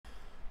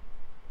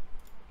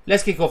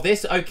Let's kick off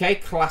this. Okay,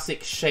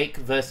 classic Shake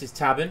versus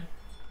Tabben.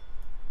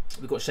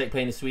 We've got Shake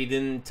playing in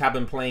Sweden,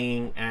 Tabben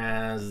playing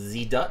as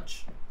the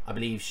Dutch. I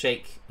believe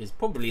Shake is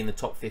probably in the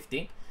top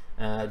 50.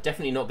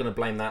 Definitely not going to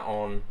blame that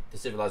on the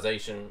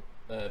Civilization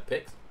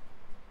picks.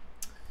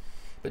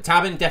 But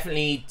Tabben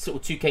definitely sort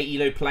of 2k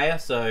elo player,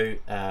 so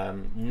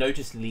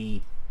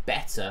noticeably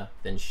better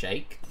than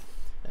Shake.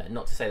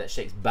 Not to say that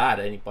Shake's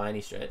bad by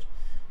any stretch.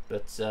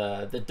 But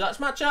the Dutch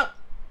matchup,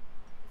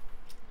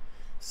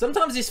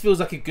 sometimes this feels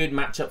like a good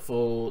matchup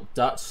for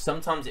Dutch.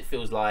 Sometimes it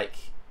feels like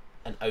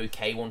an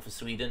okay one for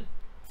Sweden.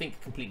 I think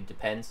it completely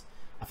depends.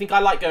 I think I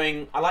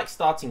like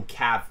starting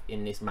Cav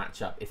in this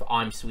matchup if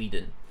I'm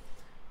Sweden.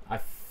 I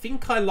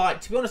think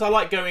to be honest, I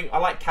like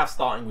Cav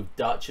starting with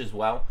Dutch as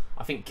well.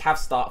 I think Cav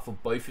start for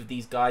both of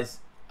these guys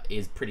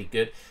is pretty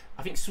good.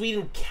 I think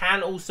Sweden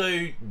can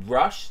also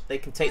rush. They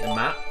can take the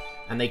map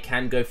and they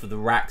can go for the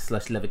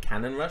rack/lever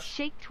cannon rush.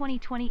 Shake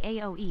 2020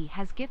 AOE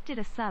has gifted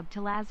a sub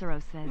to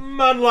Lazarus.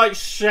 Man like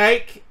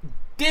Shake,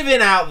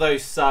 divvying out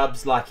those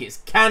subs like it's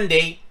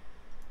candy.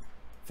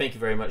 Thank you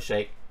very much,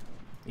 Shake.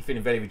 You're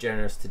feeling very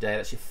generous today.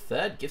 That's your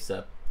third gift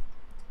sub.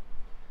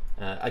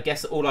 I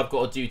guess all I've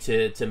got to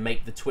do to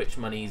make the Twitch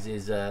monies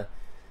is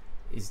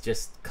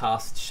just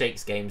cast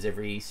Shake's games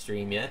every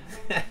stream, yeah?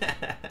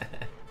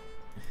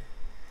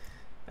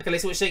 Okay,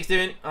 let's see what Shake's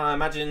doing. I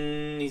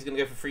imagine he's going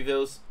to go for 3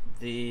 vills.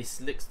 This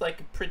looks like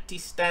a pretty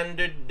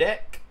standard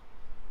deck.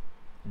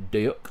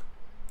 Duke.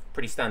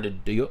 Pretty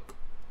standard Duke.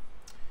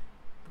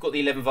 We've got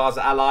the 11 Vaza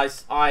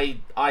allies. I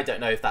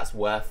don't know if that's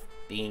worth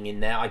being in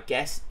there. I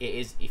guess it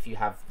is if you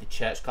have the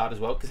church card as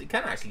well, because it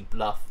can actually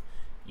bluff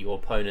your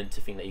opponent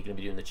to think that you're going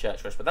to be doing the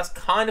church rush. But that's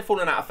kind of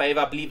fallen out of favour.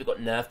 I believe it got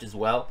nerfed as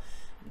well.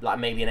 Like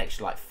maybe an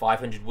extra like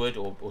 500 wood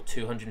or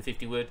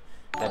 250 wood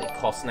that it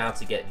costs now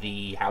to get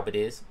the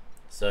halberdiers.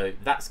 So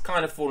that's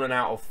kind of fallen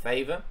out of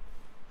favour.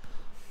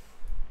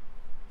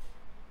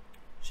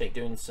 Shake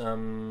doing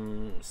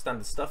some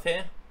standard stuff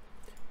here.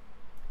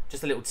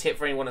 Just a little tip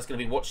for anyone that's going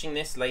to be watching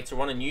this later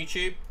on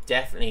YouTube.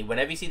 Definitely,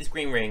 whenever you see this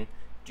green ring,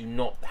 do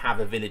not have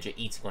a villager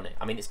eating on it.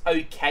 I mean, it's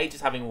okay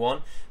just having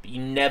one, but you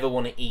never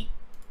want to eat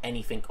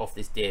anything off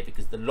this deer,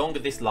 because the longer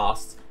this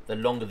lasts, the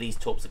longer these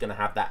torps are going to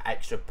have that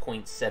extra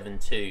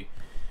 0.72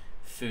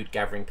 food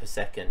gathering per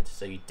second.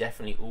 So you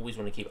definitely always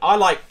want to keep... I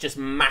like just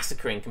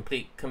massacring,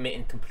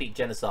 committing complete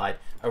genocide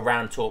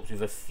around torps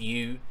with a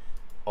few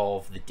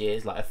of the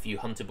deers, like a few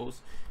huntables.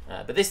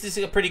 But this is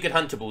a pretty good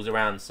huntables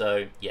around,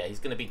 so yeah, he's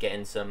going to be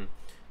getting some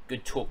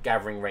good torp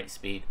gathering rate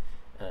speed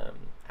out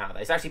of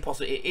that. It's actually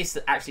possible. It is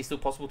actually still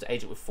possible to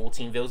age it with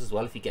 14 vills as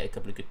well if you get a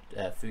couple of good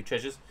food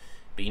treasures.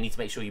 But you need to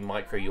make sure you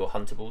micro your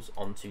huntables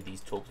onto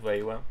these torps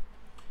very well.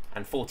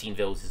 And 14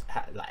 vills is,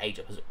 like, age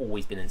up has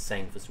always been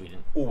insane for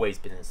Sweden. Always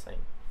been insane.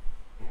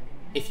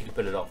 If you can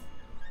pull it off.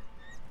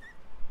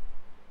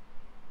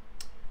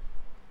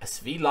 A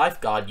Svi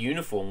Lifeguard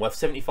uniform worth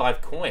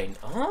 75 coin.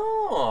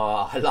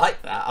 Oh, I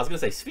like that. I was going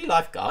to say Svi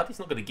Lifeguard. It's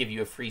not going to give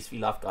you a free Svi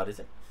Lifeguard, is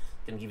it?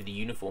 It's going to give you the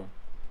uniform.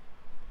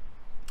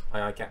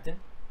 Aye, aye, Captain.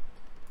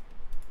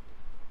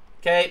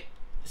 Okay.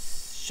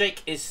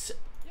 Shake is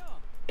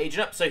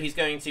aging up, so he's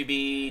going to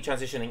be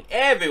transitioning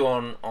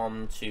everyone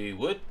onto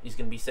wood. He's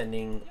going to be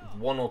sending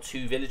 1 or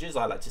 2 villagers.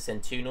 I like to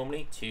send 2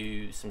 normally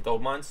to some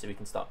gold mines so we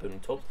can start building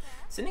torps.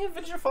 Sending a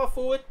villager far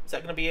forward. Is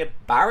that going to be a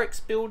barracks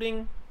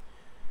building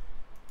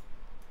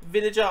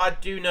villager? I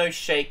do know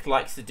Shake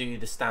likes to do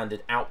the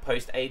standard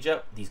outpost age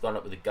up. He's gone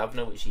up with the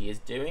governor, which he is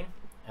doing.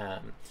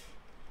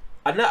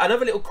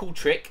 Another little cool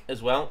trick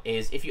as well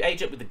is if you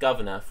age up with the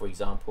governor, for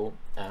example,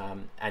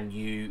 and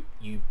you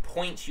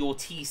point your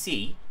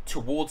TC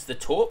towards the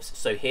torps.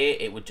 So here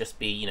it would just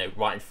be, you know,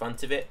 right in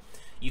front of it.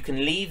 You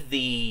can leave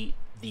the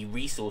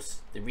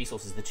resources,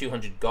 the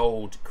 200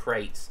 gold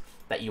crates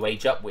that you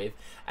age up with,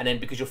 and then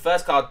because your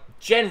first card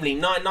generally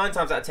 9 times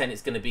out of 10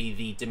 it's going to be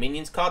the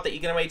Dominions card that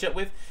you're going to age up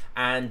with,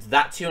 and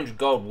that 200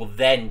 gold will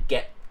then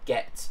get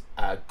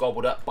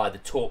gobbled up by the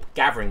torp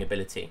gathering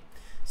ability.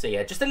 So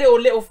yeah, just a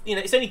little, you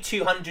know, it's only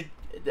 200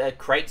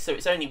 crates, so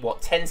it's only,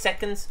 what, 10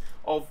 seconds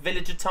of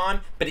villager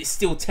time, but it's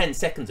still 10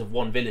 seconds of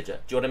one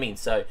villager. Do you know what I mean?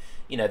 So,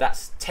 you know,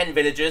 that's 10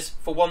 villagers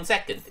for 1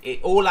 second. It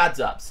all adds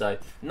up. So,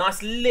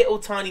 nice little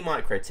tiny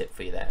micro tip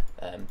for you there.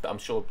 But I'm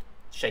sure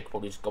Shake will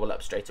probably just gobble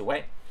up straight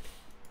away.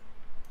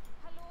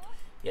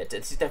 Yeah,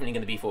 this is definitely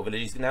going to be 4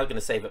 villagers. He's now going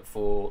to save up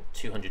for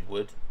 200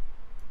 wood.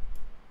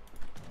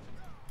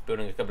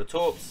 Building a couple of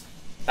torps.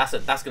 That's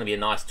going to be a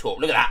nice torp.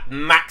 Look at that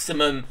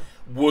maximum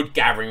wood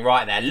gathering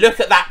right there. Look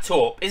at that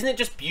torp. Isn't it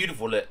just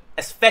beautiful? Look,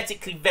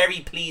 aesthetically very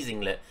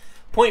pleasing. Look,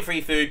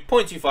 0.3 food,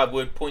 0.25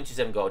 wood,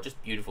 0.27 gold.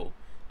 Just beautiful,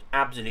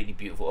 absolutely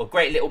beautiful. A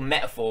great little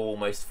metaphor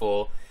almost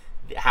for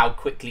how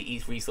quickly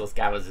each resource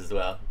gathers as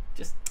well.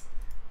 Just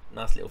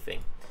nice little thing.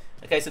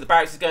 Okay, so the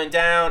barracks is going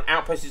down,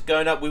 outpost is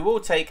going up. We will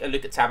take a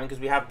look at Tabben because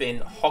we have been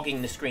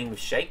hogging the screen with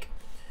Shake.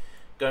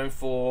 Going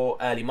for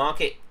early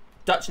market.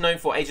 Dutch known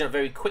for aging up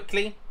very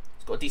quickly.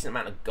 It's got a decent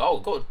amount of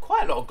gold. Got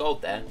quite a lot of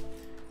gold there.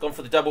 Gone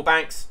for the double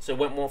banks, so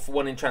went more for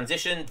 1 in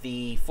transition.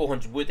 The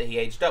 400 wood that he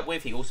aged up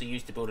with, he also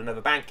used to build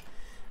another bank.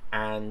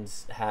 And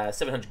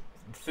 700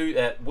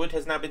 food, wood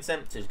has now been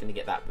sent, so he's going to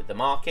get that with the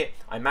market.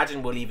 I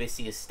imagine we'll either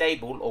see a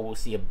stable or we'll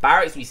see a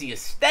barracks. We see a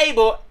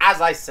stable,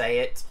 as I say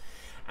it,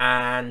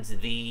 and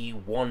the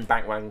one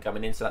bank wagon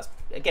coming in. So that's,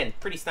 again,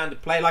 pretty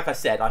standard play. Like I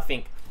said, I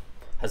think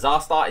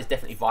Hussar start is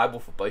definitely viable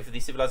for both of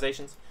these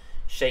civilizations.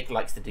 Sheikh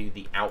likes to do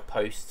the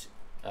outpost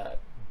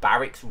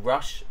barracks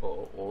rush,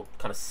 or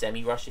kind of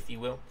semi-rush, if you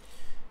will.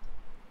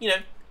 You know,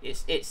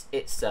 it's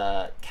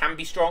can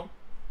be strong,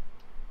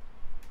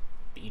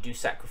 but you do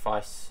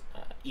sacrifice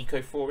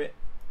eco for it.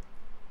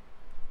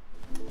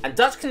 And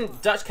Dutch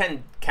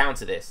can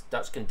counter this.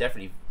 Dutch can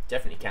definitely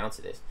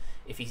counter this.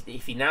 If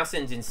he now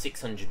sends in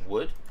 600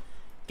 wood,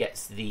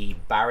 gets the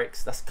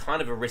barracks, that's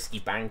kind of a risky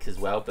bank as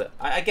well. But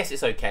I guess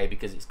it's okay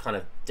because it's kind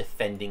of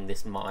defending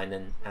this mine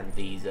and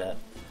these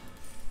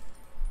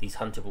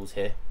huntables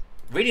here.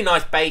 Really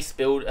nice base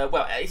build.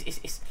 Well,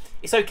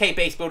 it's okay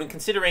base building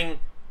considering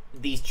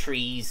these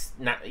trees.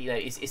 You know,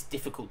 it's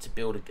difficult to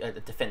build a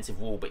defensive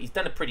wall, but he's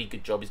done a pretty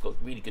good job. He's got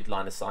really good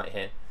line of sight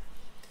here.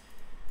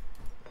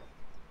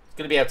 He's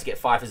going to be able to get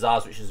 5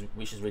 Hussars,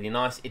 which is really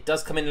nice. It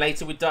does come in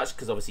later with Dutch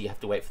because obviously you have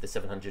to wait for the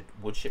 700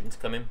 wood shipment to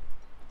come in.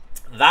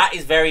 That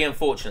is very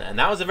unfortunate, and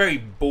that was a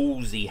very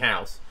ballsy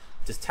house.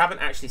 Does Tabben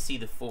actually see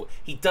the fort?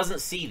 He doesn't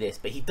see this,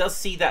 but he does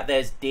see that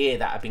there's deer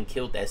that have been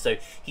killed there. So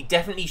he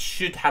definitely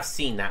should have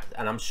seen that,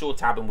 and I'm sure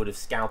Tabben would have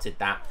scouted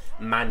that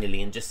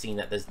manually and just seen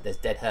that there's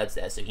dead herds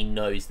there. So he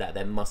knows that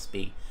there must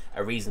be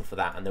a reason for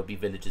that, and there'll be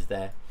villagers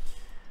there,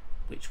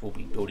 which will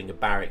be building a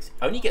barracks.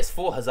 Only gets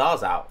 4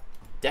 Hussars out.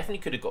 Definitely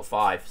could have got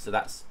 5. So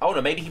that's, oh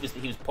no, maybe he was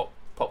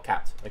pop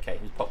capped. Okay,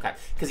 he was pop capped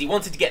because he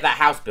wanted to get that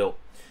house built.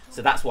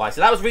 So that's why.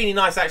 So that was really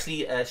nice,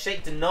 actually.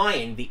 Sheikh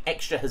denying the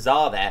extra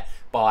Hussar there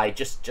by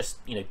just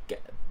you know,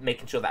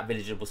 making sure that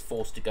villager was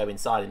forced to go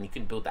inside and he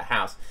couldn't build that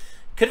house.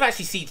 Could have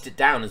actually sieged it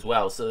down as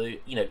well. So,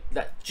 you know,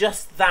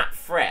 just that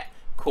threat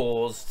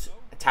caused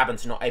Tabben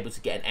to not able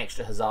to get an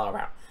extra Hussar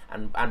out.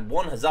 And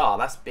 1 Hussar,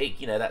 that's big.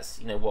 You know, that's,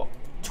 you know, what,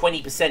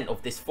 20%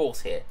 of this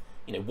force here.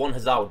 You know, 1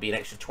 Hussar would be an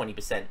extra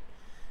 20%.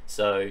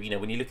 So, you know,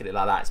 when you look at it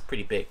like that, it's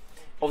pretty big.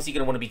 Obviously,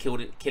 you're going to want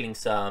to be killing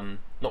some,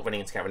 not running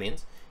into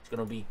Carolians. He's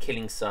going to be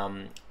killing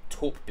some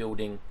torp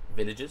building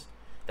villagers.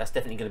 That's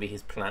definitely going to be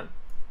his plan.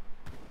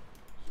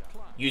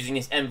 Using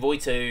this envoy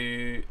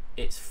to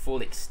its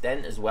full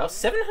extent as well.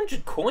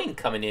 700 coin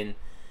coming in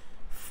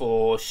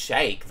for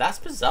Sheikh. That's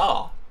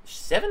bizarre.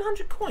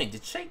 700 coin.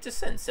 Did Sheikh just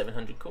send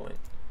 700 coin?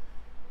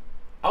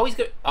 Oh, he's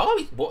going.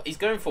 Oh, what? He's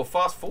going for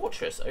fast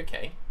fortress.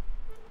 Okay,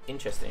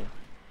 interesting.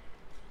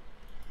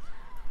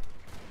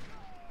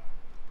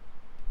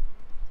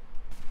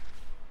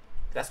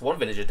 That's 1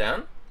 villager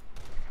down.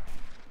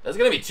 There's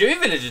going to be 2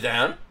 villagers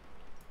down.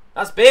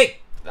 That's big.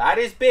 That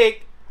is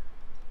big.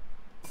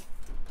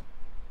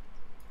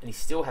 And he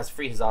still has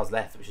 3 Hussars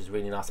left, which is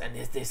really nice. And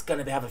there's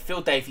going to have a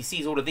field day if he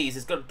sees all of these.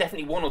 There's got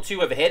definitely 1 or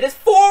 2 over here. There's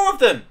 4 of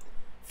them.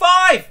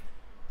 5.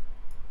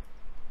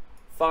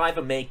 5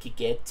 will make you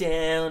get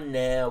down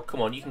now.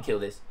 Come on, you can kill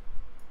this.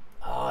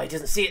 Oh, he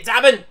doesn't see it.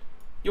 Tabben,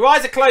 your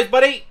eyes are closed,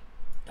 buddy.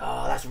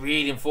 Oh, that's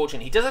really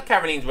unfortunate. He does have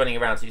Carolines running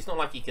around, so it's not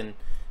like he can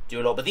do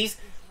a lot. But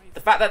the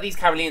fact that these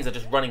Carolians are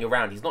just running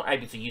around, he's not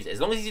able to use it. As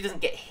long as he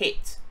doesn't get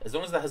hit, as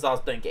long as the Hussars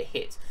don't get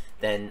hit,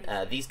 then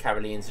these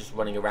Carolians are just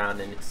running around,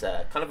 and it's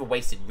kind of a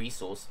wasted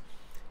resource.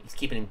 He's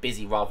keeping him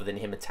busy rather than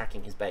him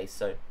attacking his base.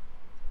 So,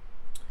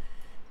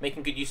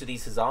 making good use of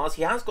these Hussars.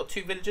 He has got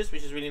 2 villagers,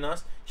 which is really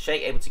nice.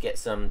 Sheikh able to get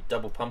some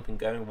double pumping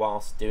going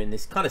whilst doing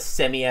this kind of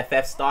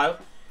semi-FF style,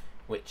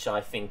 which I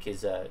think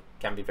is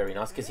can be very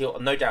nice, because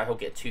no doubt he'll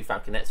get 2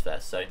 Falconets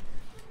first. So,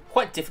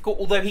 quite difficult,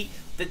 although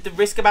the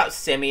risk about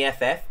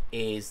semi-FF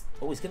is,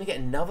 oh, he's going to get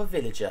another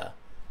villager.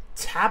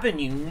 Tabben,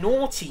 you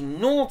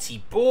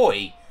naughty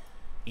boy.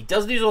 He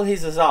does lose all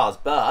his Hussars,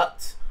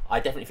 but I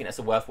definitely think that's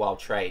a worthwhile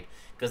trade,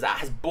 because that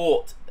has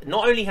bought,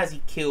 not only has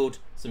he killed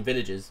some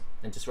villagers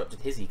and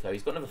disrupted his eco,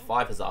 he's got another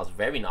 5 Hussars,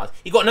 very nice.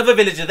 He got another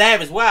villager there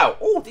as well.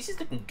 Oh, this is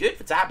looking good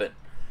for Tabben.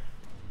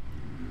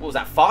 What was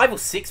that, 5 or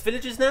 6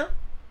 villagers now?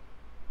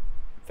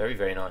 Very,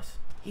 very nice.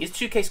 He is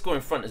 2k score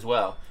in front as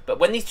well. But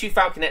when these 2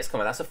 Falconets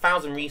come out, that's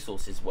 1,000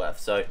 resources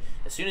worth. So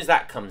as soon as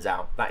that comes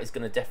out, that is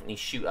going to definitely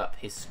shoot up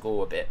his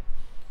score a bit.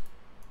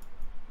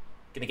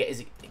 Going to get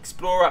his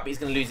Explorer up, but he's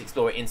going to lose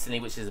Explorer instantly,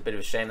 which is a bit of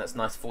a shame. That's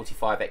nice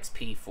 45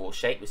 XP for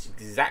Sheikh, which is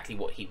exactly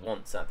what he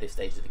wants at this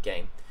stage of the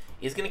game.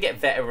 He's going to get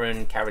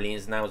Veteran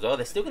Carolians now as well.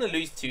 They're still going to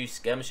lose 2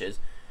 Skirmishers.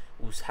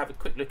 We'll have a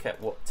quick look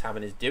at what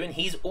Tabben is doing.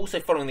 He's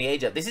also following the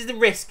age up. This is the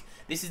risk.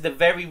 This is the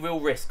very real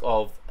risk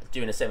of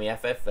doing a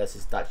semi-FF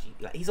versus Dutch.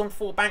 He's on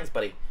 4 banks,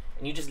 buddy,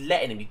 and you're just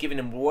letting him. You're giving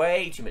him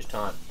way too much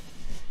time.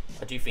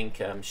 I do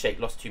think Sheikh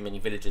lost too many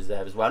villagers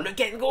there as well. Look,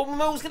 getting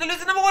Mo's going to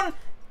lose another one.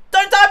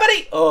 Don't die,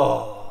 buddy.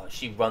 Oh,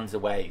 she runs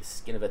away.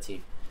 Skin of her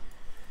teeth.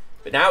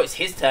 But now it's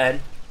his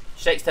turn.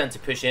 Sheikh's turn to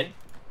push in.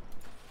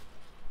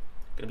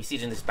 Going to be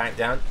sieging this bank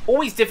down.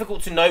 Always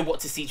difficult to know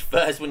what to siege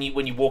first when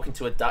you walk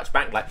into a Dutch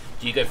bank. Like,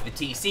 do you go for the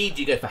TC?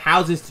 Do you go for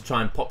houses to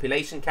try and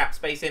population cap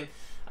space him?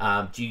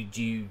 Do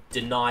you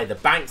deny the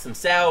banks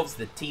themselves,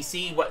 the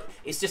TC? What?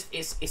 It's just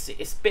it's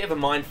a bit of a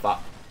mindfuck.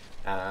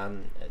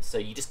 So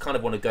you just kind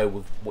of want to go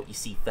with what you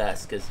see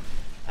first, because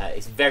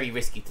it's very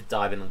risky to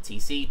dive in on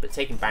TC, but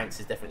taking banks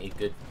is definitely a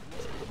good,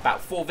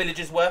 about 4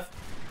 villagers worth.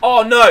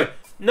 Oh no!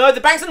 No,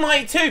 the bank's on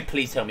 92!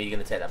 Please tell me you're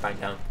going to take that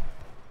bank down.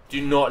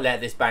 Do not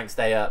let this bank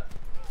stay up.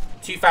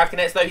 2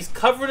 Falconets though, he's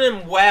covering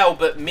them well,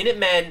 but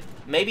Minutemen,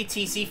 maybe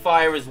TC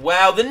fire as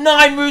well. The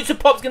 9 Roots of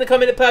Pop's going to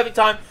come in at perfect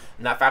time.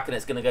 And that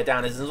Falconet's going to go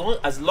down.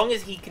 As long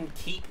as he can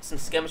keep some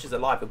skirmishers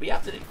alive, he'll be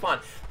absolutely fine.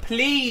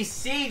 Please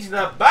siege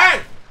the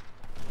bank!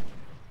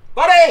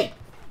 Buddy!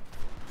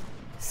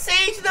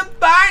 Siege the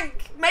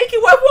bank! Make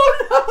it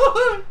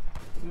worth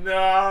 1!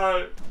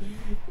 No!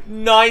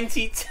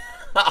 92.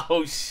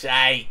 Oh,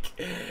 Shake.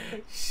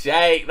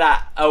 Shake,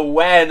 that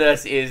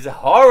awareness is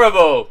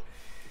horrible.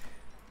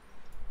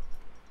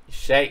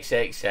 Shake,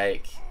 shake,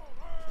 shake.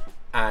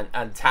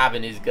 And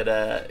Tabben is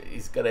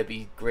gonna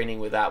be grinning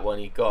with that one.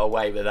 He got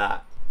away with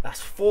that. That's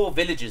 4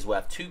 villagers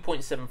worth,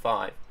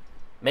 2.75.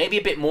 Maybe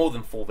a bit more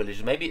than 4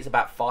 villagers. Maybe it's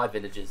about 5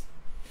 villagers.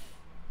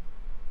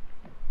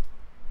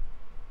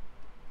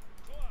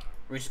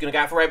 Rooster's gonna go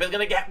out for Ray, but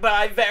gonna get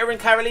by veteran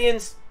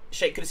Caroleans.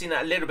 Shake could have seen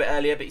that a little bit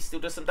earlier, but he still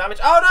does some damage.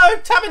 Oh no!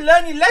 Tabben,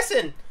 learn your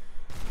lesson!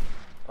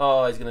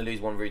 Oh, he's gonna lose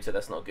 1 Rooter.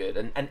 That's not good.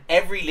 And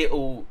every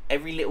little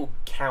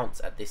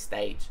counts at this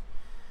stage.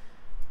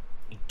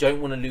 You don't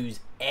want to lose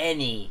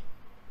any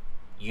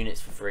units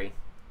for free.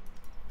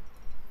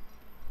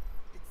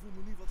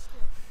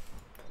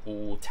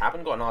 Oh,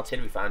 Tabben got an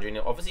artillery foundry, and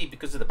obviously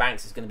because of the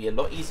banks, it's going to be a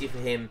lot easier for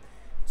him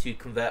to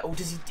convert. Oh,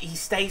 does he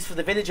stays for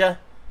the villager?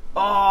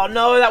 Oh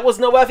no, that was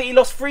not worth it. He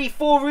lost 4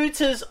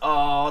 routers.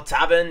 Oh,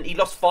 Tabben, he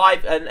lost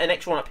 5, and an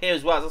extra one up here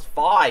as well. That's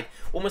 5,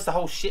 almost the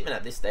whole shipment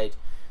at this stage.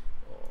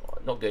 Oh,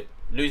 not good.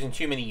 Losing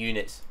too many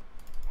units.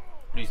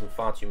 Losing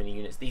far too many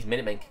units. These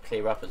Minutemen can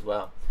clear up as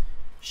well.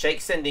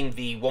 Shake sending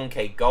the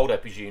 1k gold, I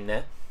presume,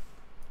 there.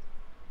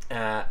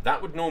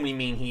 That would normally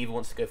mean he either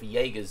wants to go for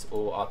Jaegers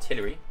or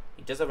artillery.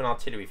 He does have an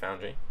artillery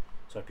foundry,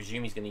 so I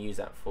presume he's going to use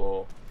that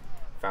for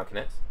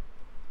Falconets.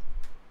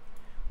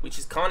 Which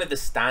is kind of the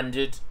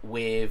standard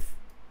with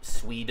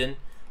Sweden.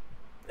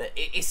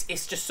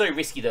 It's just so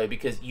risky though,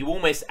 because you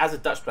almost, as a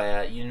Dutch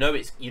player, you know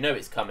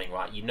it's coming,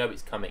 right? You know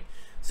it's coming.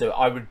 So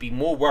I would be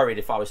more worried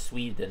if I was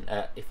Sweden,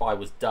 if I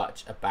was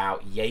Dutch,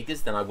 about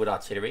Jaegers than I would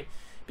artillery.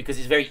 Because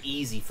it's very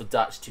easy for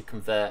Dutch to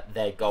convert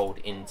their gold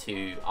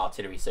into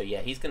artillery. So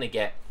yeah, he's going to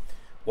get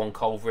 1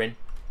 Culverin.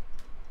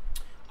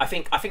 I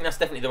think that's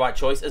definitely the right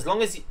choice. As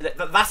long as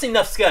that's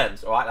enough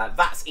skirms, all right? Like,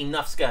 that's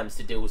enough skirms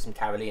to deal with some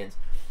Caroleans.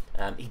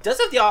 He does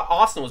have the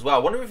arsenal as well. I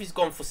wonder if he's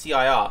gone for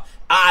CIR.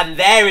 And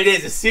there it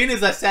is. As soon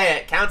as I say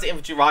it, counter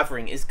infantry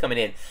rifling is coming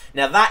in.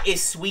 Now that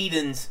is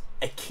Sweden's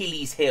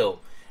Achilles heel.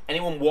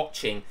 Anyone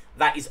watching,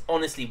 that is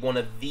honestly one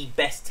of the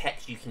best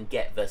techs you can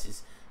get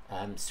versus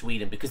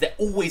Sweden, because they're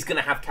always going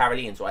to have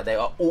Caroleans, right? They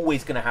are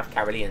always going to have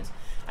Caroleans,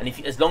 and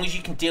as long as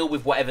you can deal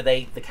with whatever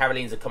the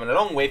Caroleans are coming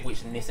along with,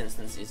 which in this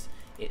instance is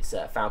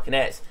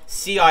Falconets,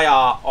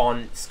 CIR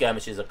on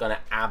skirmishes are going to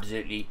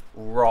absolutely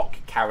rock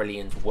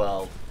Caroleans'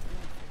 world.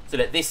 So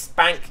that this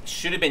bank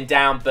should have been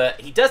down,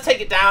 but he does take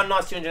it down.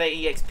 Nice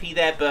 280 XP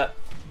there, but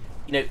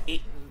you know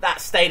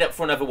that stayed up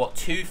for another what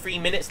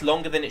 2-3 minutes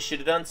longer than it should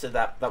have done. So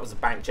that was a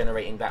bank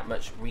generating that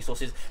much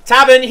resources.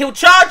 Tabben, he'll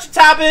charge.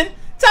 Tabben,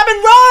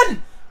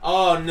 run!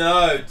 Oh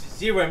no,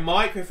 0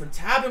 micro from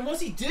Tabben.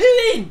 What's he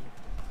doing?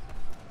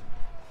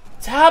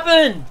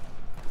 Tabben.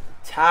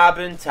 For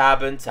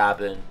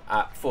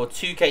a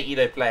 2k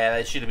Elo player,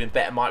 there should have been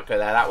better micro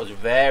there. That was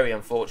very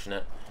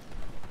unfortunate.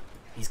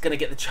 He's going to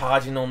get the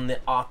charging on the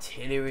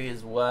artillery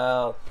as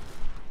well.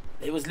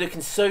 It was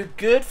looking so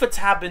good for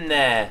Tabben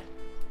there.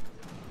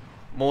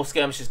 More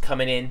skirmishes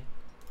coming in.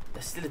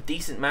 There's still a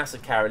decent mass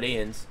of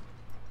Caroleans.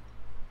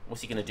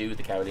 What's he going to do with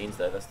the Caroleans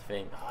though? That's the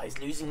thing. Oh, he's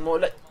losing more.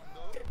 Look.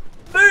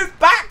 Move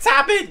back,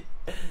 Tabben!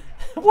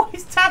 What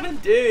is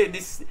Tabben doing?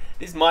 This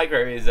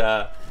micro is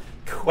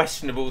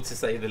questionable to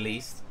say the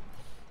least.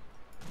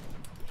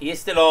 He's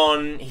still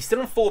on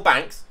 4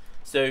 banks,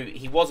 so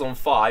he was on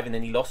 5 and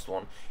then he lost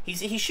 1.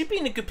 He should be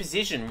in a good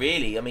position,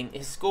 really. I mean,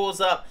 his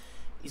score's up.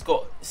 He's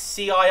got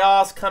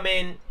CIRs come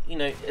in. You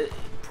know,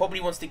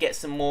 probably wants to get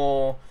some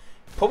more.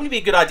 Probably be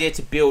a good idea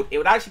to build. It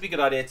would actually be a good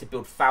idea to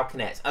build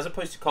Falconets as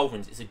opposed to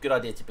Culverins. It's a good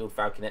idea to build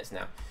Falconets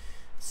now.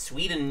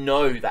 Sweden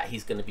know that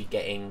he's going to be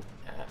getting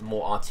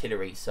more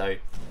artillery, so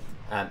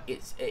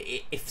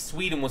if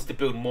Sweden was to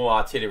build more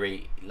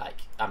artillery,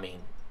 like, I mean,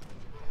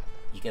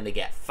 you're going to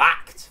get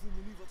fucked.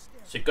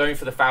 So going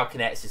for the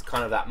Falconets is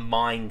kind of that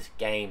mind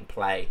game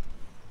play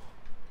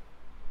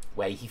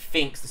where he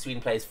thinks, the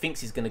Sweden players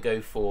thinks he's going to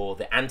go for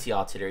the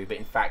anti-artillery, but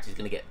in fact he's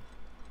going to get,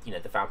 you know,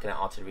 the Falconet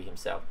artillery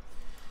himself.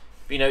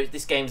 But, you know,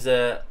 this game's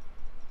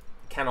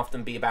can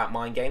often be about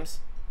mind games.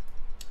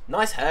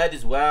 Nice herd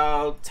as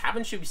well.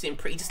 Tabben should be sitting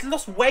pretty. He just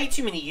lost way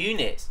too many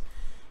units.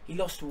 He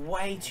lost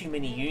way too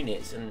many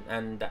units,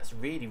 and that's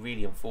really,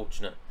 really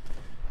unfortunate.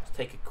 Let's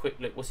take a quick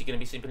look. What's he going to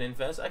be sleeping in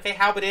first? Okay,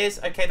 Halberdiers.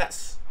 Okay,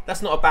 that's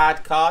not a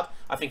bad card.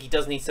 I think he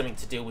does need something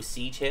to deal with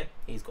siege here.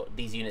 He's got,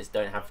 these units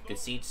don't have good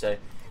siege, so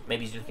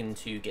Maybe he's looking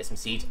to get some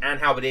siege. And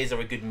halberdiers are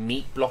a good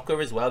meat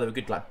blocker as well. They're a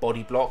good like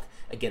body block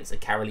against a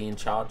Carolean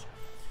charge.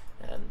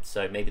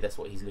 So maybe that's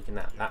what he's looking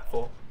at that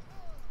for.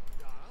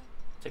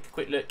 Take a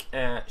quick look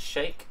at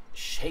Shake.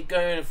 Shake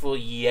going for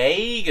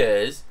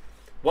Jaegers.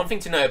 One thing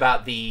to know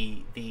about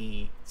the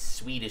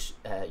Swedish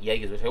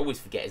Jaegers, which I always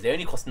forget, is they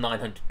only cost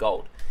 900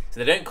 gold. So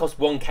they don't cost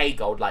 1k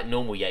gold like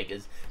normal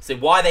Jaegers. So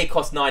why they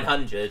cost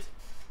 900?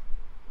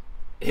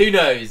 Who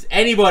knows?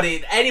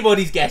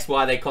 Anybody's guess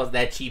why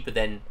they're cheaper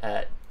than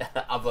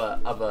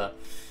other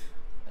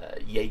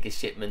Jaeger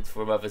shipments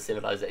from other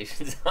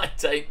civilizations. I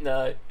don't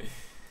know.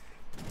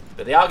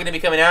 But they are going to be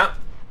coming out.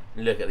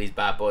 Look at these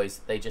bad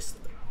boys. They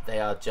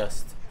are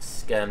just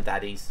skirm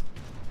daddies.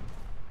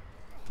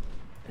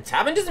 And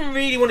Tabben doesn't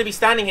really want to be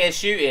standing here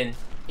shooting.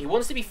 He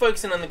wants to be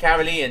focusing on the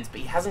Caroleans,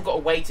 but he hasn't got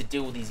a way to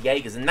deal with these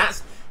Jaegers. And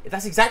that's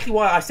exactly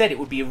why I said it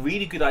would be a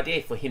really good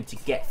idea for him to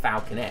get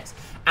Falconets.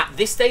 At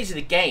this stage of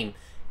the game,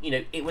 you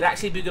know, it would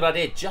actually be a good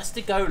idea just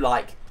to go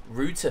like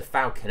Router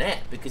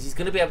Falconet, because he's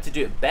going to be able to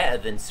do it better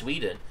than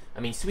Sweden. I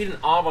mean, Sweden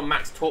are on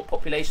max taught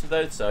population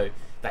though, so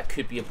that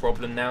could be a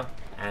problem now.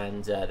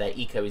 And their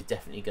eco is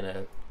definitely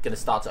gonna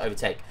start to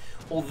overtake.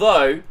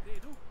 Although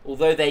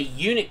their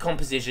unit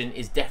composition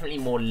is definitely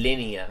more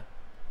linear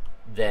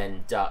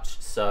than Dutch.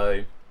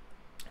 So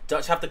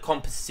Dutch have the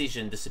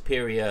composition, the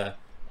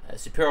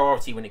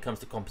superiority when it comes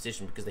to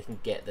composition, because they can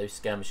get those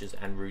skirmishers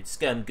and rude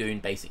skirm goon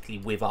basically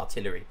with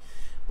artillery,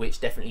 which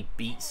definitely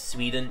beats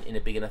Sweden in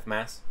a big enough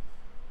mass.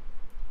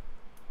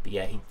 But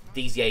yeah,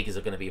 these Jaegers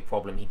are going to be a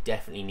problem. He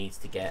definitely needs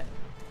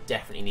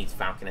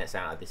Falconets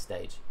out at this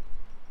stage.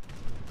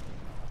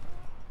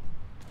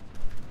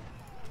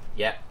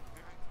 Yep.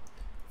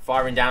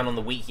 Firing down on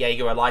the weak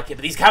Jaeger, I like it.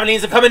 But these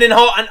Cavaliers are coming in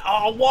hot. And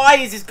oh, why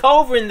is his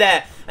Culver in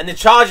there? And the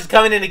charge is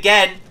coming in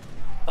again.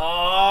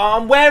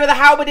 Oh, where are the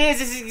halberdiers?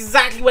 This is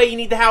exactly where you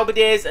need the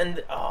halberdiers. And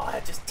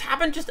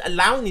Tabben just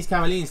allowing these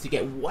Cavaliers to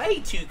get way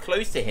too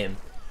close to him.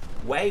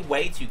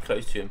 Way too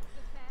close to him.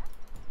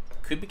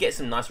 Could we get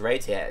some nice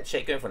raids here?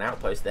 Shake going for an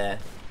outpost there.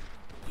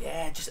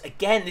 Yeah, just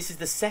again, this is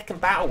the second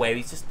battle where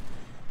he's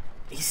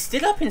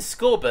still up in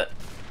score, but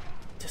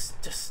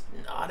just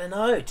I don't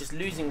know, just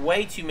losing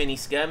way too many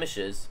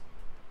skirmishers.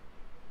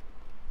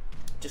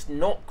 Just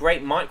not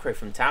great micro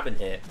from Tabben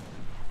here.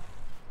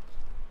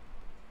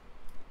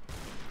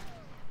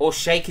 Or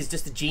Shake is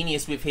just a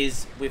genius with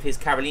his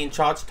Carolean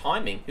charge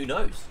timing. Who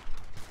knows?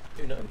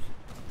 Who knows?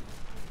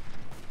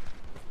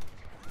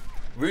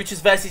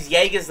 Routers versus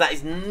Jaegers, that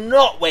is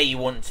not where you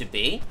want to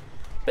be.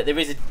 But there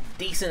is a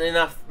decent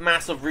enough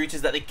mass of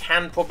Routers that they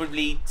can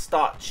probably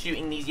start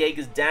shooting these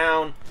Jaegers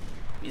down.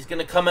 He's going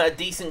to come at a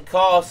decent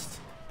cost.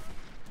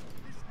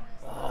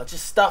 Oh,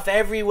 just stuff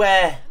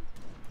everywhere.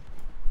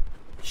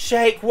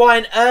 Shake, why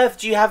on earth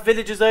do you have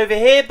villagers over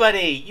here,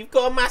 buddy? You've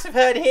got a massive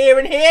herd here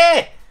and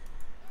here.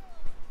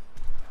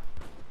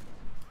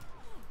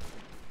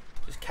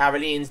 Just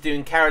Caroleans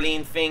doing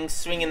Carolean things,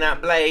 swinging that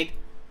blade.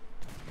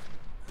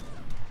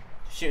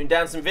 Shooting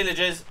down some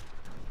villagers.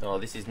 Oh,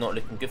 this is not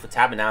looking good for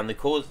Tabben now, and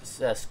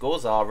the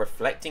scores are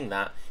reflecting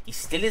that. He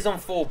still is on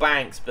 4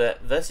 banks,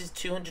 but versus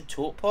 200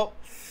 taught pop,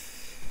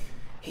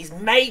 he's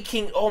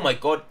making... Oh my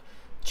god.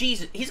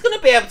 Jesus, he's going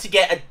to be able to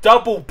get a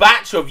double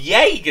batch of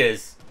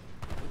Jaegers.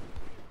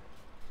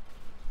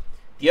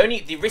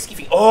 The risky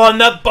thing... Oh, and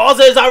the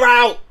Bozzers are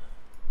out!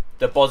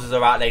 The Bozzers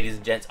are out, ladies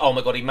and gents. Oh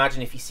my god,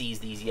 imagine if he sees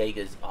these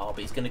Jaegers. Oh,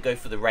 but he's going to go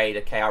for the raid.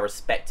 Okay, I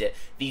respect it.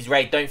 These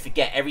raid, don't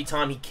forget, every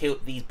time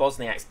these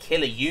Bosniaks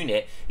kill a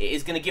unit, it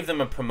is going to give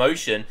them a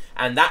promotion,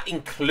 and that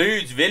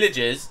includes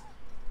villagers.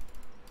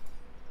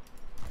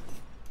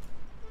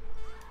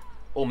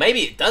 Or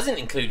maybe it doesn't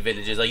include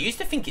villagers. I used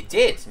to think it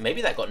did.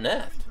 Maybe that got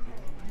nerfed.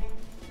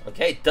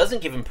 Okay, it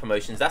doesn't give him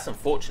promotions. That's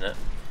unfortunate.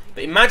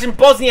 But imagine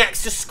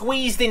Bosniaks just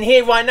squeezed in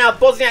here right now.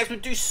 Bosniaks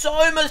would do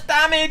so much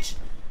damage.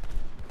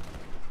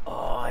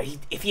 Oh,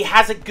 if he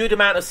has a good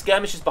amount of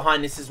skirmishers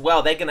behind this as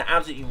well, they're going to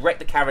absolutely wreck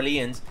the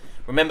Caroleans.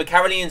 Remember,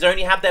 Caroleans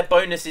only have their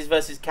bonuses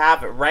versus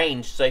Cav at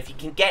range. So if you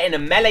can get in a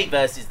melee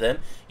versus them,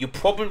 you're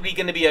probably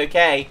going to be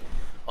okay.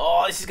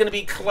 Oh, this is going to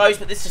be close,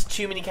 but there's just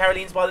too many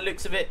Caroleans by the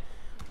looks of it.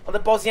 Are the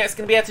Bosniaks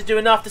going to be able to do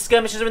enough? The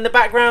skirmishers are in the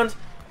background.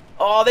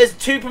 Oh, there's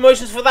 2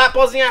 promotions for that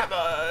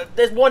Bosniak.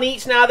 There's 1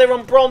 each now. They're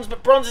on bronze,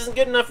 but bronze isn't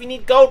good enough. You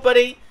need gold,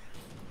 buddy.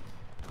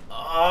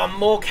 Oh,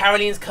 more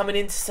Caroleans coming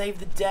in to save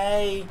the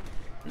day.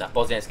 And that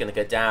Bosniak's going to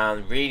go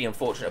down. Really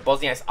unfortunate.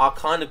 Bosniaks are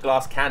kind of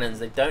glass cannons.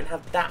 They don't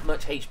have that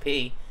much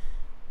HP.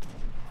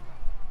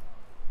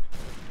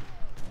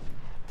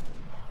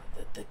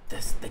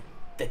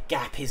 The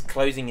gap is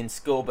closing in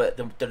score, but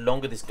the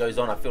longer this goes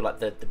on, I feel like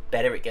the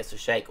better it gets to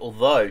Shake.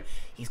 Although,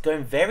 he's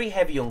going very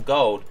heavy on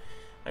gold.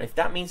 And if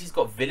that means he's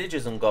got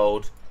villagers on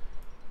gold,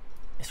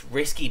 it's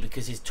risky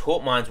because his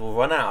taught mines will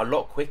run out a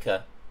lot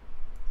quicker.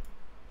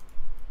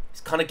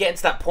 It's kind of getting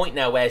to that point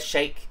now where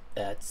Shake,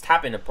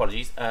 Tabben,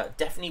 apologies,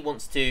 definitely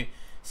wants to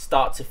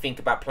start to think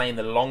about playing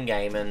the long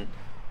game. And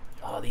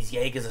oh, these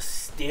Jaegers are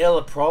still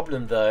a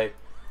problem though.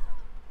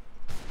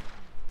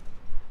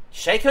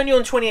 Shake only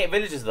on 28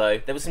 villagers though.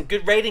 There was some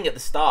good raiding at the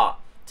start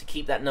to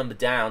keep that number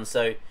down.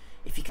 So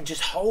if he can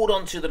just hold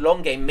on to the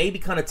long game, maybe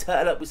kind of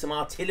turtle up with some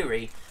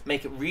artillery,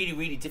 make it really,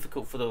 really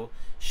difficult for the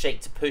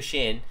Sheikh to push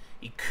in,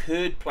 he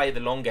could play the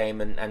long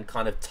game and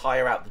kind of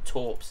tire out the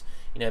Torps,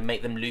 you know,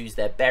 make them lose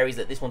their berries.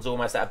 That this one's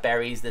almost out of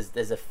berries.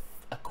 There's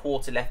a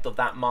quarter left of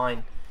that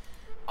mine.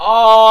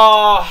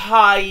 Oh,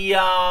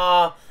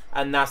 hiya!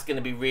 And that's going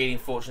to be really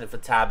unfortunate for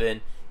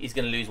Tabben. He's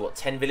going to lose, what,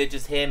 10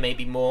 villagers here,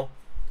 maybe more?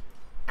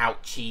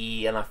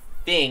 Ouchie. And I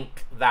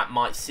think that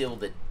might seal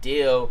the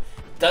deal.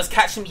 Does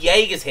catch some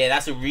Jaegers here.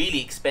 That's a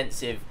really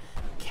expensive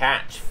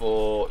catch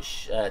for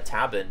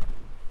Tabben.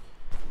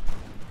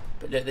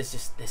 But look,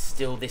 there's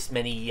still this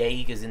many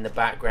Jaegers in the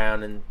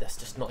background, and that's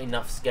just not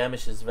enough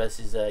skirmishers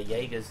versus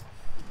Jaegers.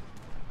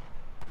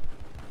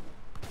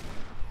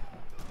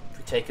 If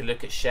we take a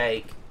look at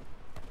Sheikh,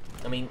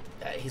 I mean,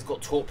 he's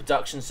got Torp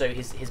production, so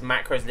his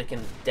macro's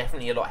looking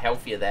definitely a lot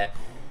healthier there.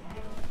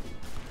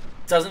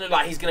 Doesn't look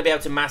like he's going to be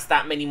able to mass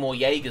that many more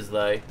Jaegers,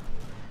 though.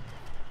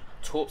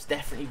 Torp's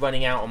definitely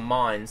running out on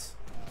mines.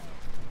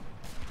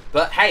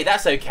 But hey,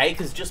 that's okay,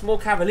 because just more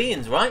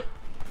Cavalians, right?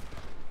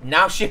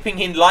 Now shipping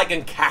in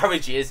Ligon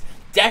carriages.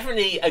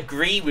 Definitely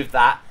agree with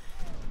that.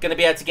 Going to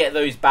be able to get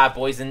those bad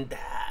boys. And,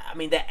 I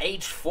mean, they're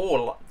age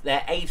 4.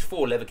 They're age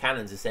 4 leather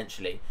cannons,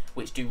 essentially.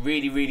 Which do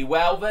really, really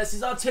well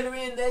versus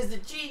artillery. And there's the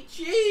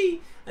GG.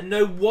 And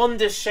no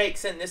wonder Sheikh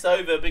sent this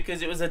over,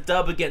 because it was a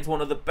dub against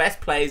one of the best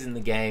players in the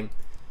game.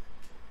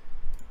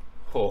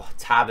 Oh,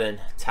 Tabben.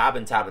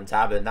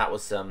 That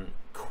was some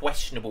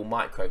questionable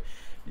micro.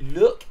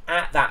 Look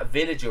at that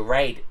villager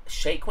raid.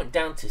 Sheikh went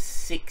down to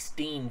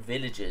 16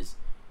 villagers.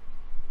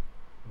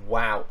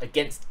 Wow.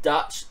 Against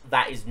Dutch,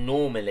 that is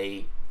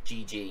normally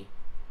GG.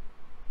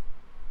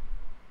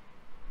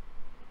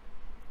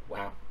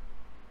 Wow.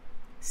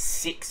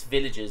 6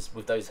 villagers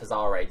with those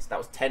Hussar raids. That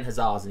was 10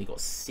 Hussars and he got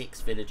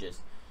 6 villagers.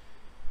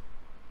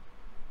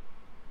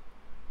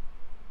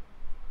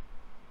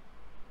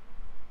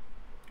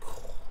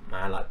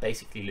 Man, like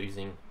basically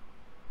losing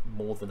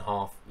more than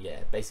half.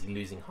 Yeah, basically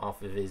losing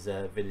half of his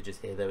villagers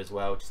here though as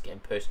well. Just getting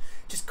pushed.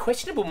 Just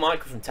questionable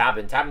micro from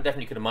Tabben. Tabben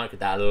definitely could have microed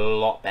that a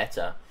lot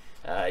better.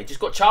 He just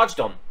got charged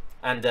on.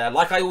 And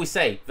like I always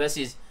say,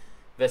 versus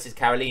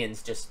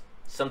Karelians, just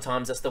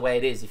sometimes that's the way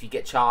it is. If you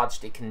get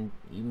charged, it can,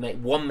 you make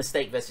one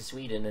mistake versus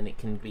Sweden and it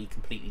can be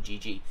completely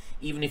GG.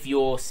 Even if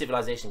your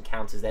civilization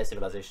counters their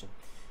civilization.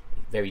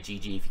 Very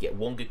GG. If you get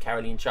one good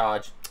Karelian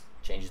charge,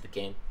 changes the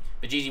game.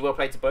 But GG, well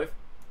played to both.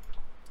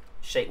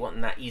 Sheikh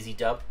wanting that easy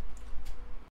dub.